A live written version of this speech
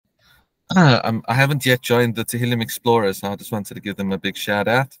I haven't yet joined the Tehillim Explorers, so I just wanted to give them a big shout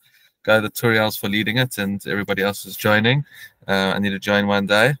out. Go to Turiels for leading it, and everybody else is joining. I need to join one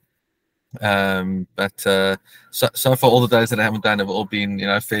day. So far, all the days that I haven't done have all been,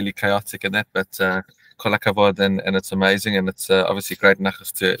 fairly chaotic and that. But kol hakavod, and it's amazing, and it's obviously great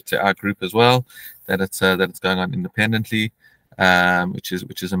nachas to our group as well that it's going on independently, which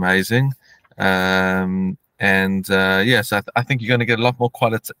is amazing. So I think you're going to get a lot more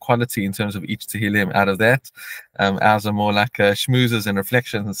quality in terms of each Tehillim out of that. Ours are more like schmoozes and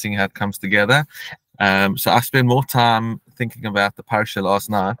reflections and seeing how it comes together. So I spent more time thinking about the parasha last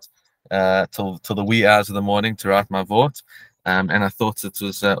night till the wee hours of the morning to write my vort. And I thought it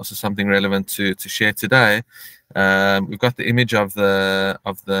was also something relevant to share today. We've got the image of the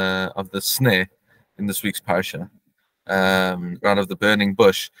sneh in this week's parasha, right, of the burning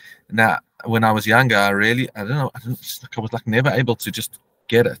bush. Now, when I was younger, I was like never able to just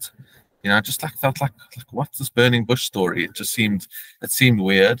get it. Just like felt like what's this burning bush story? It seemed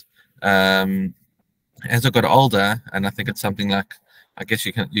weird. As I got older, and I think it's something like, I guess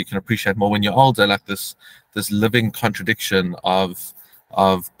you can appreciate more when you're older, like this living contradiction of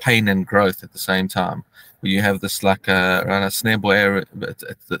pain and growth at the same time, where you have this like around a snare boy,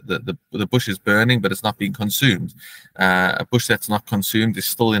 the bush is burning, but it's not being consumed. A bush that's not consumed is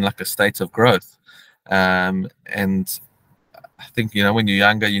still in like a state of growth. And I think, when you're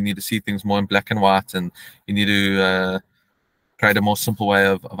younger, you need to see things more in black and white, and you need to create a more simple way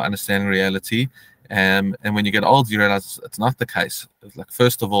of understanding reality. And when you get older, you realize it's not the case. It's like,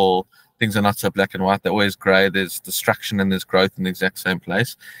 first of all, things are not so black and white. They're always gray. There's destruction and there's growth in the exact same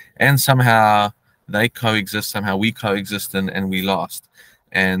place. And somehow they coexist. Somehow we coexist and we last.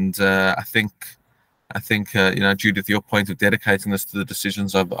 And I think, Judith, your point of dedicating this to the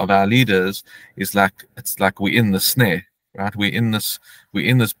decisions of our leaders is like, it's like we're in the snare, right? We're in this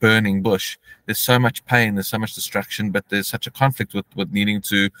burning bush. There's so much pain, there's so much distraction, but there's such a conflict with needing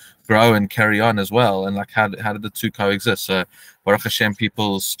to grow and carry on as well. And like, how did the two coexist? So Baruch Hashem,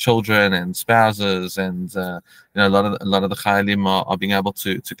 people's children and spouses, and a lot of the chayalim are being able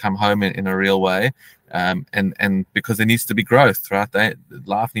to come home in a real way, and because there needs to be growth, right?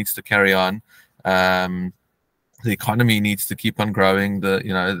 Life needs to carry on. The economy needs to keep on growing.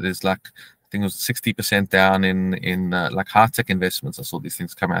 There's like, I think it was 60% down in like high-tech investments. I saw these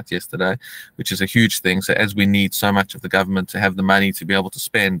things come out yesterday, which is a huge thing. So as we need so much of the government to have the money to be able to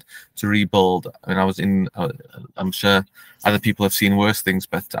spend to rebuild, I mean, I'm sure other people have seen worse things,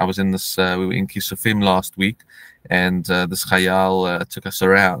 but I was in this, we were in Kisufim last week, and this Chayal took us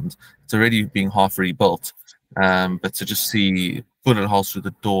around. It's already being half rebuilt, but to just see bullet holes through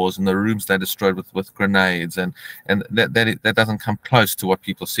the doors and the rooms they destroyed with grenades, and that doesn't come close to what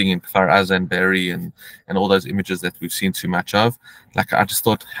people are seeing in Kfar Aza and Be'eri and all those images that we've seen too much of. Like, I just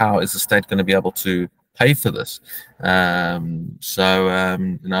thought, how is the state going to be able to pay for this? Hopefully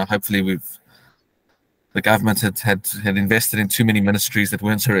the government had invested in too many ministries that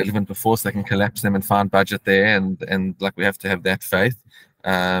weren't so relevant before, so they can collapse them and find budget there, and like, we have to have that faith.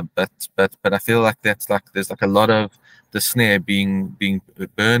 But I feel like there's like a lot of the snare being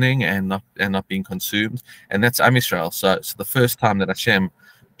burning and not being consumed, and that's Am Yisrael. So the first time that Hashem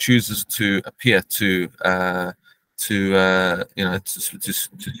chooses to appear to speak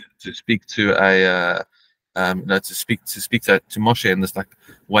to Moshe in this like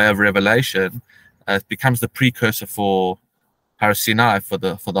way of revelation, it becomes the precursor for Har Sinai for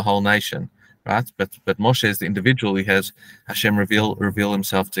the whole nation. Right, but Moshe is the individual. He has Hashem reveal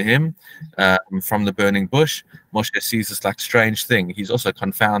himself to him from the burning bush. Moshe sees this like strange thing. He's also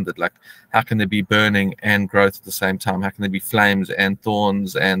confounded. Like, how can there be burning and growth at the same time? How can there be flames and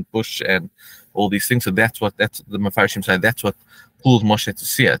thorns and bush and all these things? So that's the Mefarshim say. That's what pulls Moshe to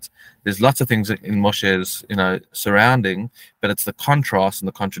see it. There's lots of things in Moshe's surrounding, but it's the contrast and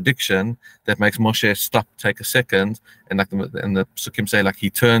the contradiction that makes Moshe stop, take a second, and like the Sukkim say, like,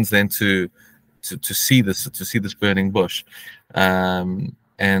 he turns then to see this burning bush, it's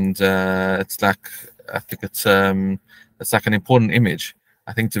like, I think it's like an important image,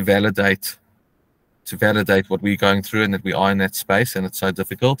 I think, to validate what we're going through, and that we are in that space, and it's so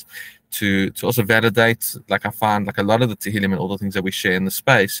difficult to also validate. Like, I find like a lot of the Tehillim and all the things that we share in the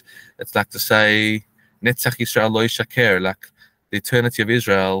space, it's like to say Netzach Yisrael lo yishaker, like the eternity of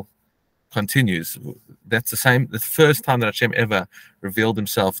Israel continues. That's the first time that Hashem ever revealed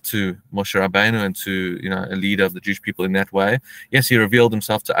himself to Moshe Rabbeinu and to a leader of the Jewish people in that way. Yes, he revealed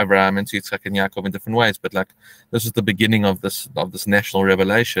himself to Abraham and to Yitzchak and Yaakov in different ways, but like, this is the beginning of this national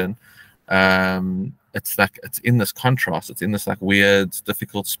revelation. It's like, it's in this contrast, it's in this like weird,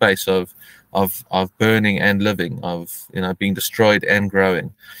 difficult space of burning and living, of being destroyed and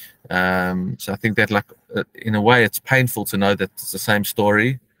growing. So I think that, like, in a way, it's painful to know that it's the same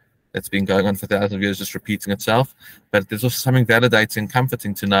story that's been going on for thousands of years, just repeating itself. But there's also something validating,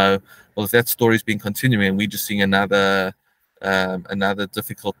 comforting to know, well, if that story's been continuing and we're just seeing another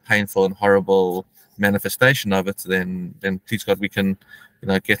difficult, painful, and horrible manifestation of it, then please God, we can,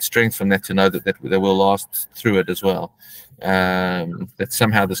 get strength from that to know that we'll last through it as well. That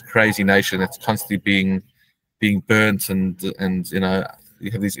somehow this crazy nation that's constantly being burnt, and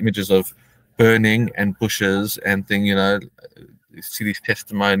you have these images of burning and bushes and thing, you see these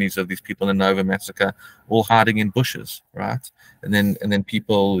testimonies of these people in the Nova massacre all hiding in bushes, right? And then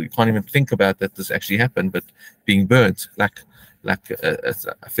people, you can't even think about that this actually happened, but being burnt, I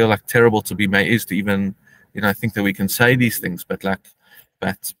feel like terrible to be is to even think that we can say these things, but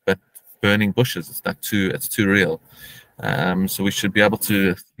burning bushes, it's too real. So we should be able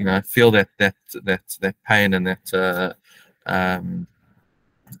to feel that pain and that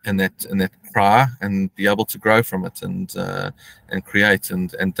cry, and be able to grow from it, and create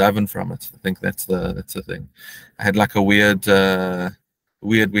and daven from it. I think that's the thing. I had like a weird day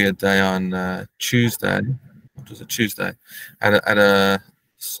on Tuesday. What was it? Tuesday.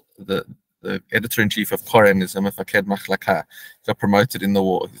 The editor-in-chief of Koren is Mefaked Machlaka. He got promoted in the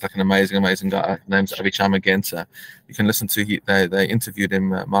war. He's like an amazing guy. His name's Avicham Gensa. You can listen to they interviewed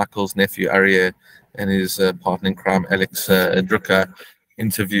him. Michael's nephew Aryeh and his partner in crime Alex Drucker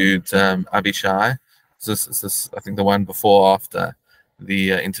interviewed Abishai. This I think the one before or after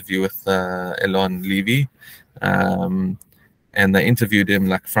the interview with Elon Levy, and they interviewed him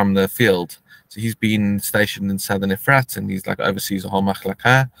like from the field. So he's been stationed in southern Efrat, and he's like oversees a whole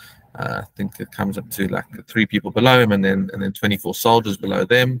machlaka. I think it comes up to like 3 people below him, and then 24 soldiers below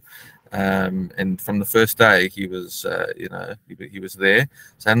them. And from the first day he was he was there.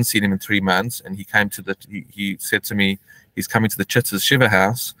 So I hadn't seen him in 3 months, and he came to he said to me he's coming to the Chitters Shiva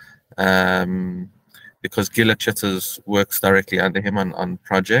house, because Gila Chitters works directly under him on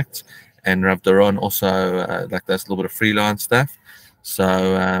projects, and Rav Doron also like does a little bit of freelance stuff.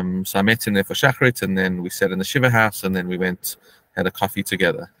 So I met him there for Shacharit, and then we sat in the Shiva house, and then we went, had a coffee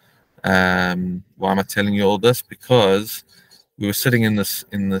together. Why am I telling you all this? Because we were sitting in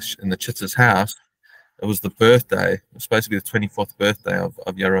the Chitters house. It was the birthday. It was supposed to be the 24th birthday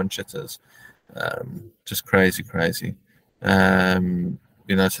of Yaron Chitters. Just crazy.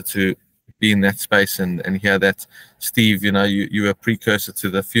 So to be in that space and hear that, Steve, you were a precursor to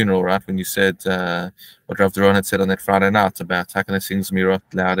the funeral, right? When you said what Rav Doron had said on that Friday night about how can I sing Zmirot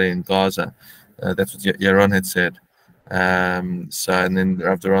louder in Gaza. That's what Yaron had said. So, and then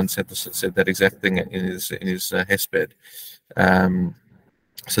Rav Doron said that exact thing in his hesped.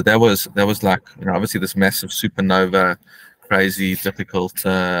 So that was like, obviously this massive supernova, crazy, difficult,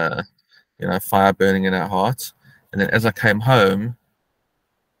 fire burning in our hearts. And then as I came home,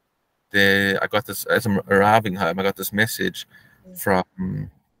 I got this, as I'm arriving home, I got this message from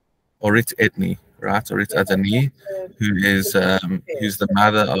Orit Edney, right? Orit Adani, who's the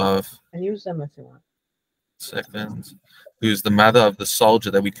mother of. And use them if you want. Who's the mother of the soldier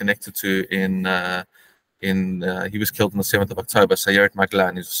that we connected to he was killed on the 7th of October, Sayeret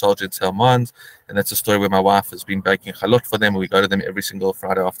Maglan. He's a soldier in Telmond, and that's a story where my wife has been baking chalot for them. We go to them every single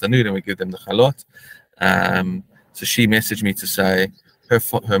Friday afternoon and we give them the chalot. So she messaged me to say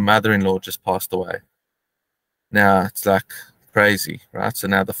her mother-in-law just passed away. Now it's like crazy, right? So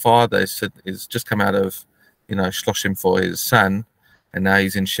now the father is just come out of shloshim for his son, and now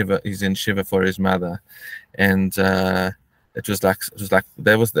he's in shiva for his mother. And it was like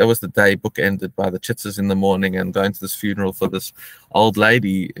that was the day bookended by the chitzas in the morning and going to this funeral for this old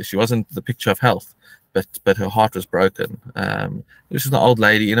lady. She wasn't the picture of health, but her heart was broken. This is an old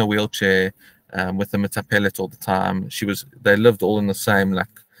lady in a wheelchair, with a metapelet all the time. They lived all in the same like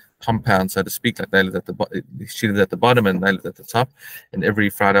compound, so to speak. Like she lived at the bottom and they lived at the top. And every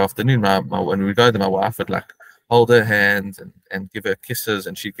Friday afternoon, when we go there, my wife would like hold her hand and give her kisses,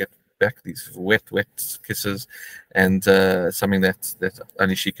 and she'd get back these wet kisses, and something that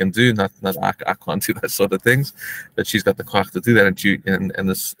only she can do. Not I can't do that sort of things, but she's got the koach to do that. And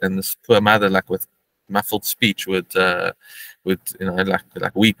this poor mother, like with muffled speech, would like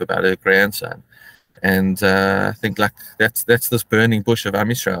weep about her grandson. And I think like that's this burning bush of Am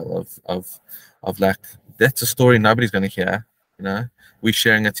Yisrael, of like, that's a story nobody's going to hear. We're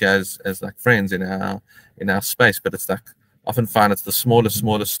sharing it here as like friends in our space, but it's like, often find it's the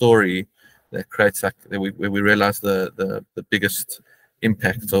smallest story that creates like where we realize the biggest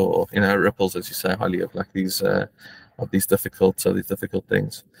impact, or ripples, as you say, Holly, of like these difficult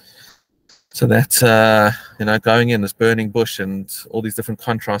things. So that's going in this burning bush and all these different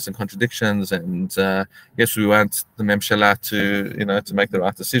contrasts and contradictions, and yes, we want the Memshala to make the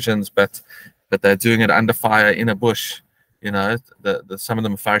right decisions, but they're doing it under fire in a bush. Some of the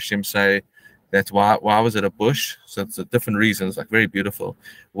Mefarshim say that why was it a bush? So it's a different reasons, like very beautiful.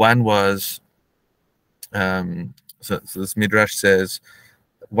 One was so this midrash says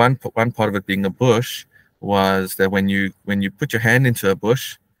one part of it being a bush was that when you put your hand into a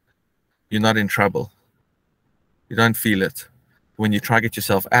bush, you're not in trouble. You don't feel it. When you try to get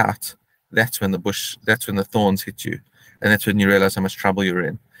yourself out, that's when the thorns hit you, and that's when you realize how much trouble you're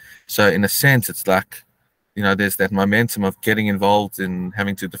in. So in a sense, it's like, there's that momentum of getting involved in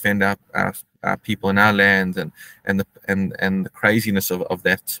having to defend our people in our land, and the craziness of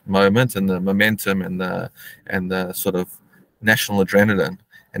that moment, and the momentum, and the sort of national adrenaline.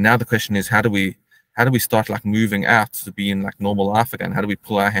 And now the question is, how do we start like moving out to be in like normal life again? How do we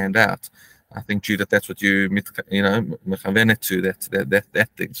pull our hand out? I think, Judith, that's what you mechavenet to, that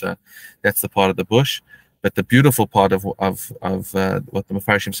thing. So that's the part of the bush. But the beautiful part of what the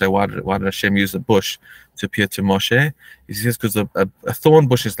Mefarshim say, why did Hashem use the bush to appear to Moshe? He says because a thorn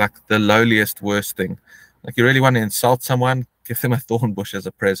bush is like the lowliest, worst thing. Like, you really want to insult someone, give them a thorn bush as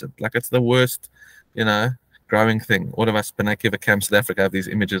a present. Like, it's the worst, growing thing. All of us, B'nai Kiva Camp South Africa, have these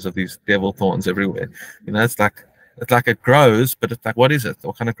images of these devil thorns everywhere. It's like it grows, but it's like, what is it?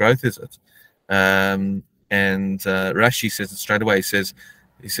 What kind of growth is it? And Rashi says it straight away.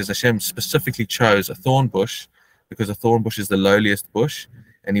 He says Hashem specifically chose a thorn bush because a thorn bush is the lowliest bush,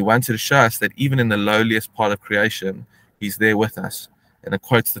 and he wanted to show us that even in the lowliest part of creation, he's there with us. And it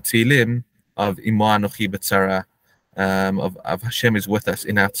quotes the Tehillim of Imo Anochi B'tzara, of Hashem is with us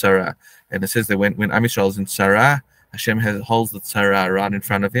in our tzara. And it says that when Am Yisrael is in tzara, Hashem holds the tzara right in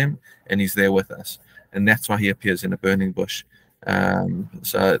front of him, and he's there with us. And that's why he appears in a burning bush.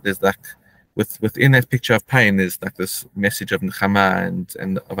 So there's like, within that picture of pain, there's like this message of nechama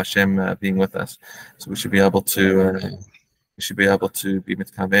and of Hashem being with us. So we should be able to be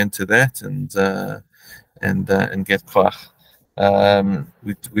mitkaven to that and get koach.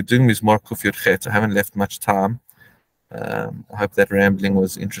 We're doing this more Kuf Yud Chet. I haven't left much time. I hope that rambling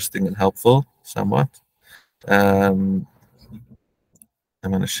was interesting and helpful somewhat. I'm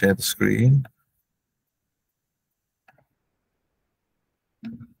going to share the screen.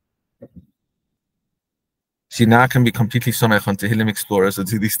 See, now I can be completely somech on Tehillim explorers and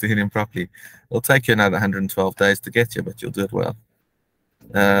do these Tehillim properly. It'll take you another 112 days to get you, but you'll do it well.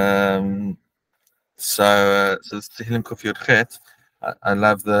 So it's Tehillim Kuf Yud Chet. I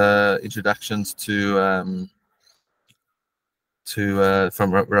love the introductions to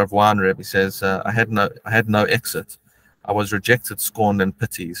from Rav Weinreb. He says, I had no exit. I was rejected, scorned, and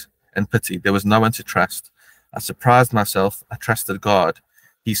pitied. There was no one to trust. I surprised myself. I trusted God.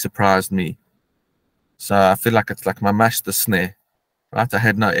 He surprised me. So I feel like it's like mamash the snare, right? I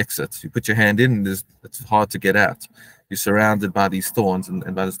had no exit. You put your hand in, it's hard to get out. You're surrounded by these thorns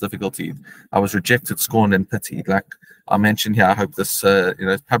and by this difficulty. I was rejected, scorned, and pitied. Like I mentioned here, I hope this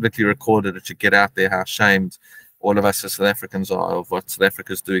is publicly recorded. It should get out there how ashamed all of us as South Africans are of what South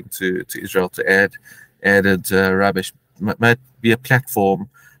Africa is doing to Israel, to added rubbish. Might be a platform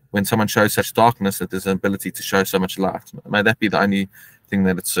when someone shows such darkness that there's an ability to show so much light. May that be the only thing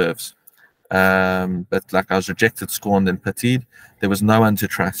that it serves. But like I was rejected, scorned, and pitied. There was no one to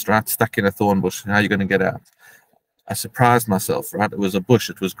trust, right? Stuck in a thorn bush. How are you going to get out? I surprised myself, right? It was a bush.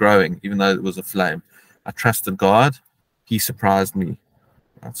 It was growing, even though it was a flame. I trusted God. He surprised me.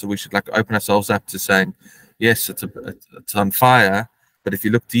 Right? So we should like open ourselves up to saying, yes, it's on fire, but if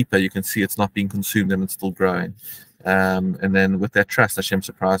you look deeper, you can see it's not being consumed and it's still growing. And then with that trust, Hashem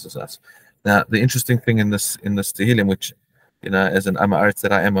surprises us. Now, the interesting thing in this Tehillim, which as an Amarit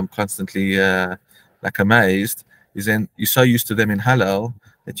that I am, I'm constantly like amazed, is then you're so used to them in Hallel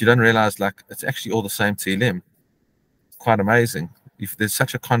that you don't realize like it's actually all the same Tehillim. Quite amazing. If there's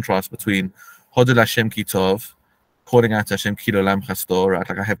such a contrast between Hodul Hashem Kitov, calling out to Hashem Kilo Lam Chastor, right?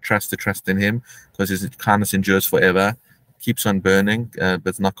 Like I have trust in him because his kindness endures forever, keeps on burning, but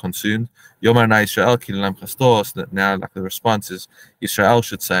it's not consumed. Yomar Na Yisrael Kilo Lam Chastor. So that now like the response is Yisrael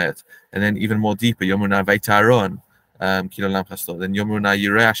should say it, and then even more deeper, Yomar Na Veitaron. Kilo Lam Chastor. Then Yomruna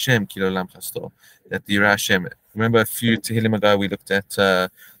Yirei Hashem Kilo Lam Chastor. That Yirei Hashem. Remember a few Tehillim ago we looked at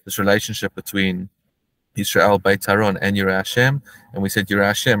this relationship between Yisrael, Beit Haron, and Yirei Hashem, and we said Yirei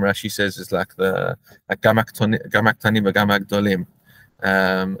Hashem. Rashi says is like the Gamak Tanim Gamak Dolim.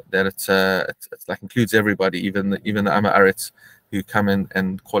 That it's like includes everybody, even the Amaretz who come in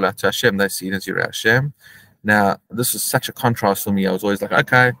and call out to Hashem. They see it as Yirei Hashem. Now this is such a contrast for me. I was always like,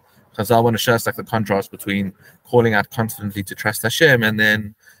 okay. Because I want to show us like the contrast between calling out confidently to trust Hashem and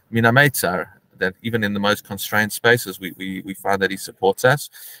then Mina Meitzar, that even in the most constrained spaces, we find that he supports us,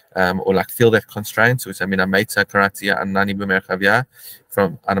 or like feel that constraint. So we say Mina Meitzar Karatia and Nani B'Merchavia.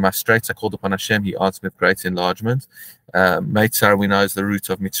 From Anama Straits, I called upon Hashem, he answered with great enlargement. Meitzar, we know, is the root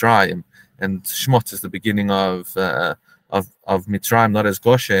of Mitzrayim, and Shmot is the beginning of Mitzrayim, not as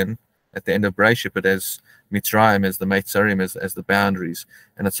Goshen at the end of Bereshit, but as Mitzrayim, as the Meitzarim, as the boundaries.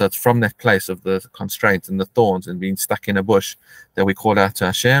 And so it's from that place of the constraints and the thorns and being stuck in a bush that we call out to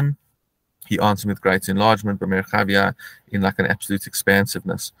Hashem. He answered with great enlargement, B'Merchavia, in like an absolute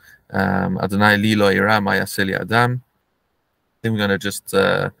expansiveness. Adonai Lilo Ira Maya Seli Adam. I think we're going to just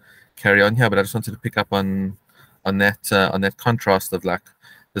carry on here, but I just wanted to pick up on that contrast of like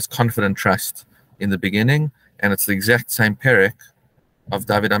this confident trust in the beginning, and it's the exact same Perek of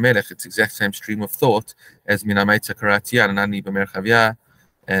David HaMelech. It's the exact same stream of thought as Mina Meitzar Karatia and Ani B'Merchavia,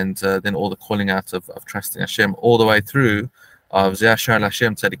 and then all the calling out of trusting Hashem all the way through of Zeh Sha'ar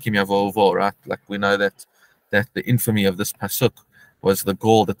Hashem Tzadikim Yavo Uvo, right? Like we know that the infamy of this pasuk was the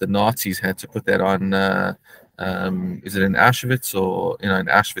goal that the Nazis had to put that on. Is it in Auschwitz or in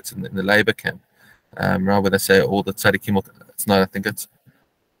Auschwitz in the labor camp? Right, where they say all the tzaddikim. It's not. I think it's.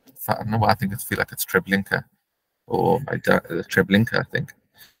 I don't know why I think it's feel like it's Treblinka, or Treblinka. I think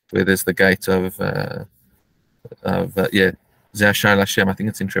where there's the gate of Zeh Sha'ar Hashem. I think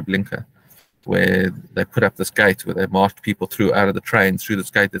it's in Treblinka, where they put up this gate where they marched people through out of the train through this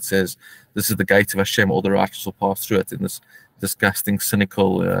gate that says this is the gate of Hashem. All the righteous will pass through it in this disgusting,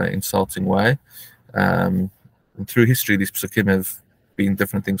 cynical, insulting way. And through history, these psukim have been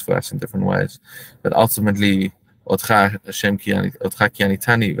different things for us in different ways. But ultimately, Otcha Hashem Otcha ki ani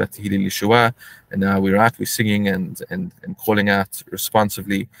Tani v'Tehillim Yeshua, and now we're singing and calling out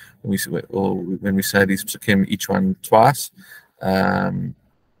responsively when we say these psukim, each one twice,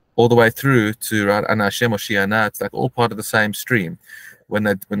 all the way through to Ana Hashem Oshiana. It's like all part of the same stream. When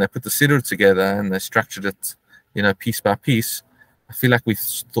they put the siddur together and they structured it, piece by piece, I feel like we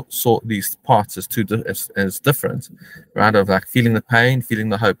saw these parts as as different, right? Of like feeling the pain, feeling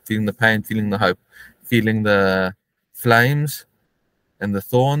the hope, feeling the pain, feeling the hope, feeling the flames and the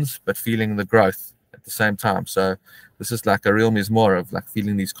thorns, but feeling the growth at the same time. So this is like a real mizmor of like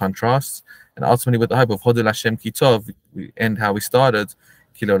feeling these contrasts, and ultimately with the hope of Hodel Hashem Ki Tov, we end how we started.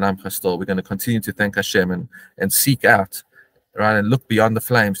 Kilo Lam Chastol. We're going to continue to thank Hashem and seek out, right, and look beyond the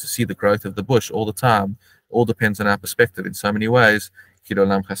flames to see the growth of the bush all the time. All depends on our perspective in so many ways. Kilo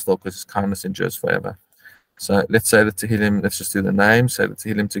Lam Chastol, because His kindness endures forever. So let's say the Tehillim. Let's just do the names. Say the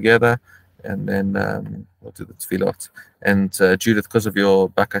Tehillim together, and then we'll do the Tefillot. And Judith, because of your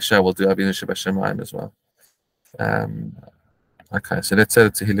bakasha, we'll do Avinu Shebashamayim as well. Okay, so let's say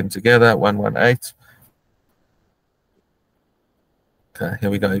the Tehillim together. 118. Okay, here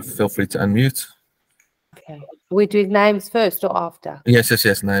we go. Feel free to unmute. Okay. Are we doing names first or after?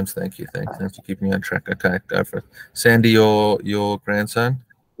 Yes, names. Thank you. Thanks for keeping me on track. Okay, go for it. Sandy, your grandson?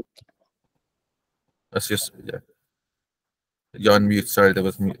 That's just, yeah. You're on mute. Sorry, there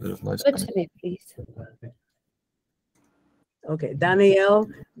was mute. There was noise coming. Me, please. Okay, Daniel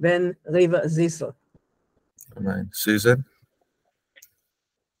Ben Riva Zisel. Amen. Susan?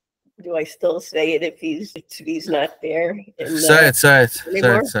 Do I still say it if he's not there? Say it. Say it.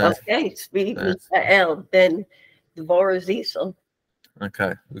 Okay, Tzvi Yisrael Ben Dvorah Zisel.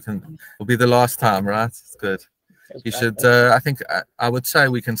 Okay, we'll be the last time, right? It's good. You should. I think I would say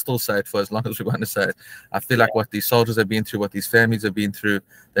we can still say it for as long as we want to say it. I feel like what these soldiers have been through, what these families have been through,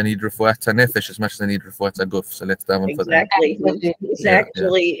 they need refuat nefesh as much as they need refuat guf. So let's dive in for that. Exactly. He's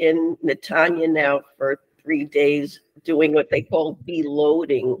actually in Netanya now for 3 days, doing what they call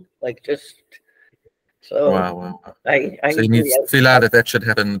deloading, like just. So wow. I so you need to feel out that should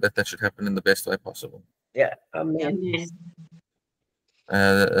happen. That should happen in the best way possible. Yeah. Amen.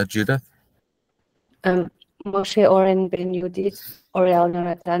 Judith. Moshe Oren ben Yudit, Oriel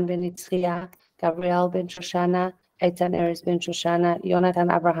Yonatan ben Itzriya, Gabriel ben Shoshana, Eitan Eres ben Shoshana,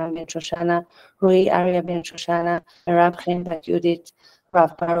 Yonatan Abraham ben Shoshana, Rui Arya ben Shoshana, Merab Chen bat Yudit,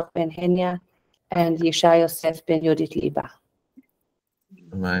 Rav Baruch ben Henya, and Yishai Yosef ben Yudit Liba.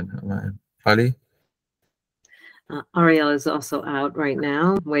 Amen. Ali? Ariel is also out right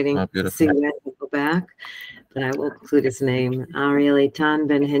now, waiting to see when he'll go back, but I will include his name. Ariel Eitan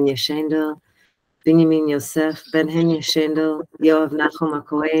Ben Henya Shendel, Binyamin Yosef Ben Henya Shendel, Yoav Nachum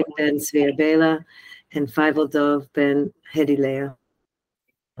HaKohen Ben Tzvi Bela, and Feivel Dov Ben Hedilea.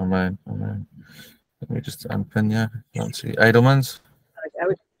 Amen. Let me just unpin you. Let's see. Edelman's?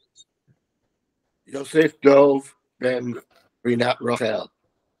 Yosef Dov Ben Rinat Rachel.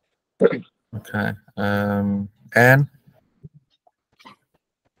 Okay. Anne?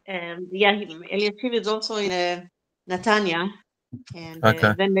 Eliashiv is also in Netanya. And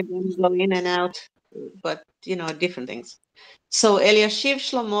Okay. then they go in and out, but different things. So Eliashiv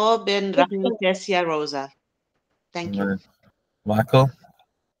Shlomo ben Rachel Tessia Rosa. Thank you. Michael?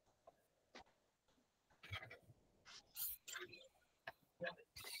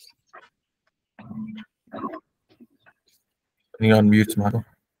 You're on mute, Michael.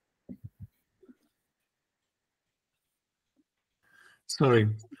 Sorry.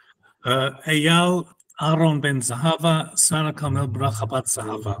 Eyal Aaron ben Zahava, Sarah Kamel Bracha bat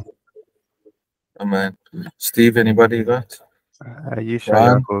Zahava. Amen. Steve, anybody you got? Yisha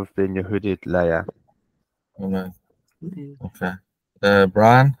Brian? Yaakov ben Yehudit Leah. Amen. Okay.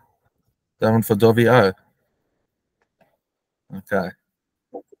 Brian? That one for Dovi O. Okay.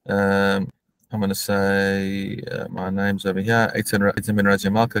 I'm going to say my name's over here. Eitan ben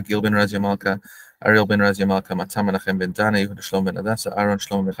razia Malka, Gil Ben razia Malka, Ariel ben razia Malka, Menachem ben Dani, Yehuda Shlom ben Adasa, Aaron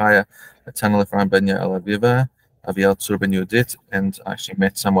Shlom ben Chaya, Daniel Shimon ben Aviva, Aviel Tzur ben Yudit, and I actually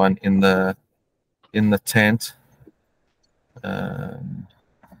met someone in the tent. And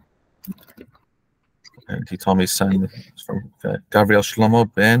he told me his son is from Gabriel Shlomo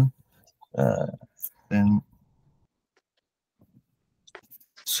ben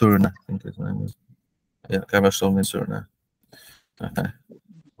Surna, I think his name is. Yeah, Gabriel Shlomo ben Surna. Okay.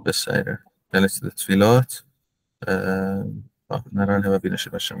 בסדר. אלה תפילות. נראה לי אבינו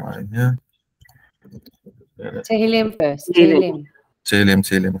שבשמיים. Tehillim first. Tehillim.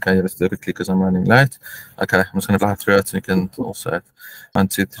 Tehillim. Okay, let's do it quickly because I'm running late. Okay, I'm just going to fly through it so you can all say it. 1,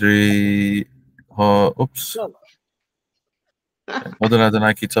 2, 3. Oops. Modul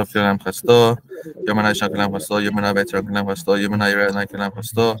Adonai ki tov k'olam chasto. Yom hanai shal k'olam chasto. Yom hanai beit k'olam chasto. Yom hanai yireh Adonai k'olam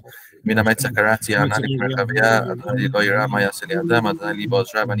chasto. Min hamet sakarati anani k'merchavia. Adonai lo yirah ma yaseh li adam. Adonai li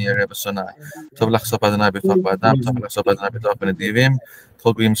b'ozra v'ani yireh b'sonai. Tov lachsop Adonai b'fach b'adam. Tov lachsop Adonai b'doch b'nedivim.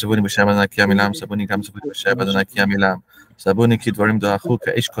 Tol goyim sabuni b'shem Adonai ki amilam. Sabuni gam sabuni b'shem Adonai ki amilam. Sabuni ki dvarim doachu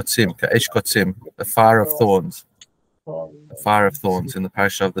ka'esh kotzim. The fire of thorns. The fire of thorns in the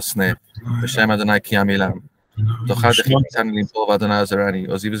parasha of the snare. B'shem Adonai ki amilam. דוחה דחית ניתן למפור ואדוני עזרני,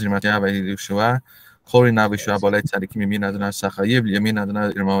 עוזיב זרימתיה וישועה, כל רינה וישועה בעלי צדיקים ימין אדוני עשה חייל, ימין אדוני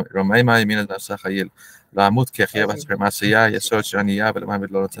רוממה, ימין אדוני עשה חייל. לעמוד כי אחיה מעשייה, יסוד שענייה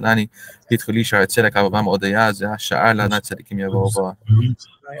ולמעמד לא נתנני, התחילי שער צדק אבבם הודיה, זה השער לאדוני צדיקים יבואו בו.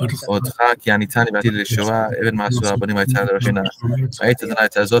 אותך כי עניתני ועתיד לישועה, אבן מעשו הבונים הייתה לראשינה. ראית אדוני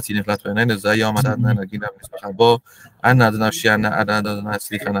את הזאת, היא נפלט בעינינו, זה היום אדוני נגינה ומשפחה בו, אנא אדוני הושיענה, אדוני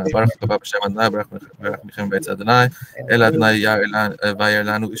הצליחנה, ברך טובה בשם אדוני, ברך מכם בית אדוני, אל אדוני וירא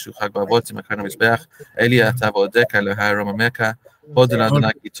לנו איש וחג באבות, שמקרנו מזבח, אלי אתה ועודך, אלוהי רוממך, הוד לאדוני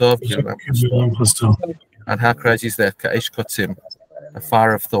כי טוב, כי לעולם חסדו. And how crazy is that? Ka'esh kotzim, a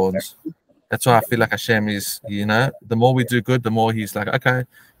fire of thorns. That's why I feel like Hashem is, the more we do good, the more he's like, okay,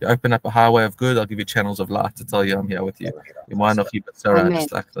 you open up a highway of good, I'll give you channels of light to tell you I'm here with you. You might not keep it Sarah,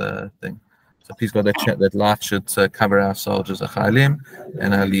 just like the thing. So please God, that light should cover our soldiers, our chayalim,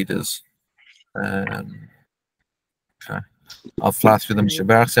 and our leaders. Okay. I'll fly through the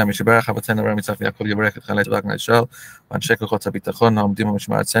Mishaberach, say Mishaberach, Avatenu, Ramitzach, Yaakov, Yavarech, et Chalet, Vagna, Yisrael, ואנשי כוחות הביטחון, העומדים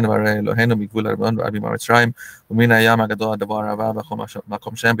במשמר ארצנו, והרי אלוהינו מגבול הלבנון ועד ממער מצרים, ומן הים הגדול עד עבור הערבה, בכל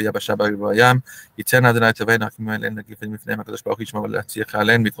מקום שהם ביבשה בריבוע הים, ייתן אדוני טובינו, הקימו אליהם נגיפים לפניהם, הקדוש ברוך הוא ישמור ולהצליח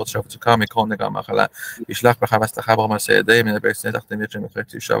עליהם, מכל שרף וצוקה, מכל נגע ומחלה, ישלח ברכה והצלחה ברוך מעשה ידיהם, ידבר שני תחתים יד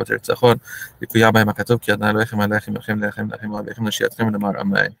שמחת ישועה ותרצחון, יקוים בהם הכתוב, כי אדוני אלוהיכם עליכם, לכם ואביכם נשיעתכם ונאמר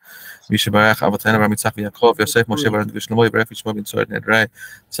אמן. מי שברך אבותינו רמיצח ויעקב, יוסף, משה ושלמה, יברך וישמור בנצור את נדרי,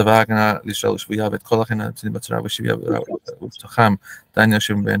 צבא ההגנה לישראל ושבויה, ואת כל אחינו הנמצאים בצרה ושביה ובתוכם, דניאל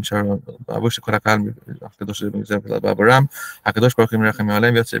שימון בן שרון, ואבוש כל הקהל הקדוש הזה בעברם, הקדוש ברוך הוא ימרחם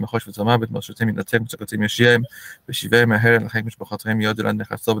מעליהם ויוצא מחוש וצמא, בתמרשותיהם יתנתק מצוקותיהם ישיהם, ושיביהם מהר לחיק משפחותיהם יודו להם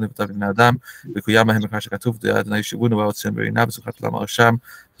נחסו בנבטב לבני אדם, וקוים בהם בכלל שכתוב, דעה אדוני ישובונו בארץ ציון ברינה, ושמחת עולם הרשם,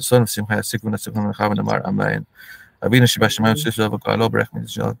 ששון ושמחה יסיק ונצוק למלאכה ונאמר אמן. אבינו שבשמיים שליש לו וקהלו ברך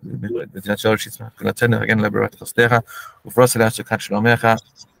מדינת שלו שיצמח תפילתנו, הגן לברירת חסדיך, ופרוס אליה שכת שלומך.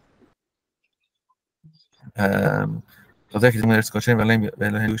 חזק יזמון ארץ קודשים ואלוהים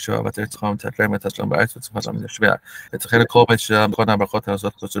יהושע ותרץ צחום ותתלם את השלום בארץ וצמחת לעם ישביה. ותחל כל בית שלם בכל הברכות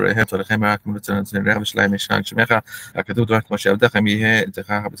העזות קוצוריהם תוליכם רק מלוצנו נרח ושלהם ישען שמך. הכתוב דבר כמו שעבדך אם יהיה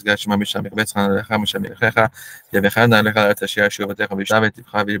תכך בסגת שמע משם יקבץ חנה לך משם ילכך יבחנה אליך לארץ אשר ישובתך וישב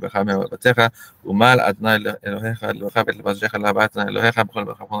ותבחר ויברך מאהבתך ומל אדוני אלוהיך אלוהיך ואת לבזך להבאת אלוהיך בכל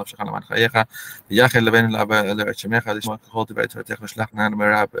ברכת נפשך למען חייך ויחל לבן לארץ שמך לשמוע ככל דברי תורתך ושלח נען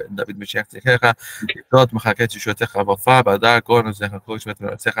מרב דוד משיח צדקך לקלוט מחלקת ישועתך ובפה באדר גורן וזכר כל שבט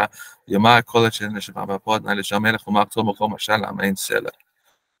ורצך יאמר כל אשר נשבע בפוד נא לשם מלך ומר צור מקום משל אמן סלע.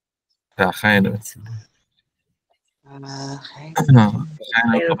 ואחינו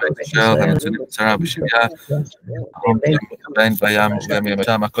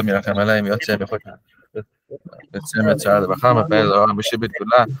בצמד צעד ברכה, מפעיל לעולם בשיבית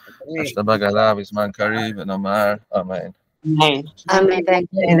גדולה, השתבח עליו בזמן קריב, ונאמר אמן. Amen.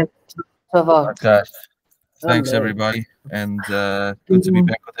 Okay. Thanks everybody, and good to be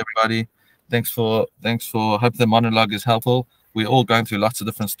back with everybody. Thanks for. Hope the monologue is helpful. We're all going through lots of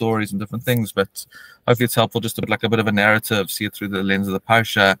different stories and different things, but hopefully it's helpful just to like a bit of a narrative, see it through the lens of the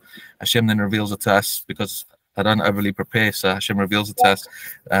parsha. Hashem then reveals it to us because I don't overly prepare, so Hashem reveals it to us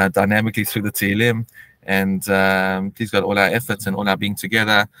dynamically through the Tehillim. And please God, all our efforts and all our being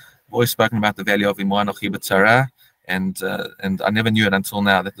together. We've always spoken about the value of Imoanochi b'tzara, and I never knew it until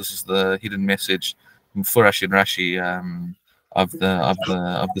now that this is the hidden message in Furash and Rashi of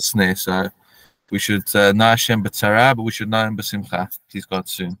the snare. So we should know Hashem b'tzara, but we should know Him b'simcha. Please God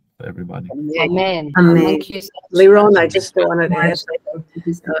soon for everybody. Amen. Thank you. Liron, I just wanted to ask.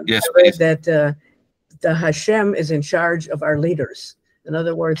 Yes, I read please. that the Hashem is in charge of our leaders. In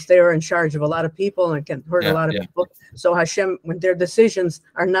other words, they are in charge of a lot of people and can hurt a lot of people. So Hashem, when their decisions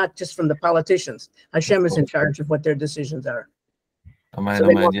are not just from the politicians, Hashem is in charge of what their decisions are. Amen, So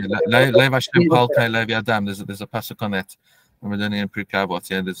amen. Lev Hashem palkai lev yadam. There's a pasuk on that. We're doing it in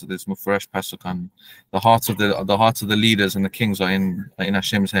Perek. There's mufresh pasuk on the hearts of the leaders and the kings are in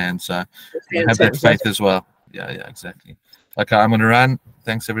Hashem's hands. So we have that faith as well. Yeah, exactly. Okay, I'm gonna run.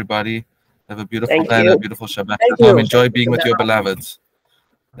 Thanks everybody. Have a beautiful day, a beautiful Shabbat. Enjoy being with your beloveds.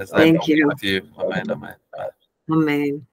 Thank you. With you. Amen, amen. Amen.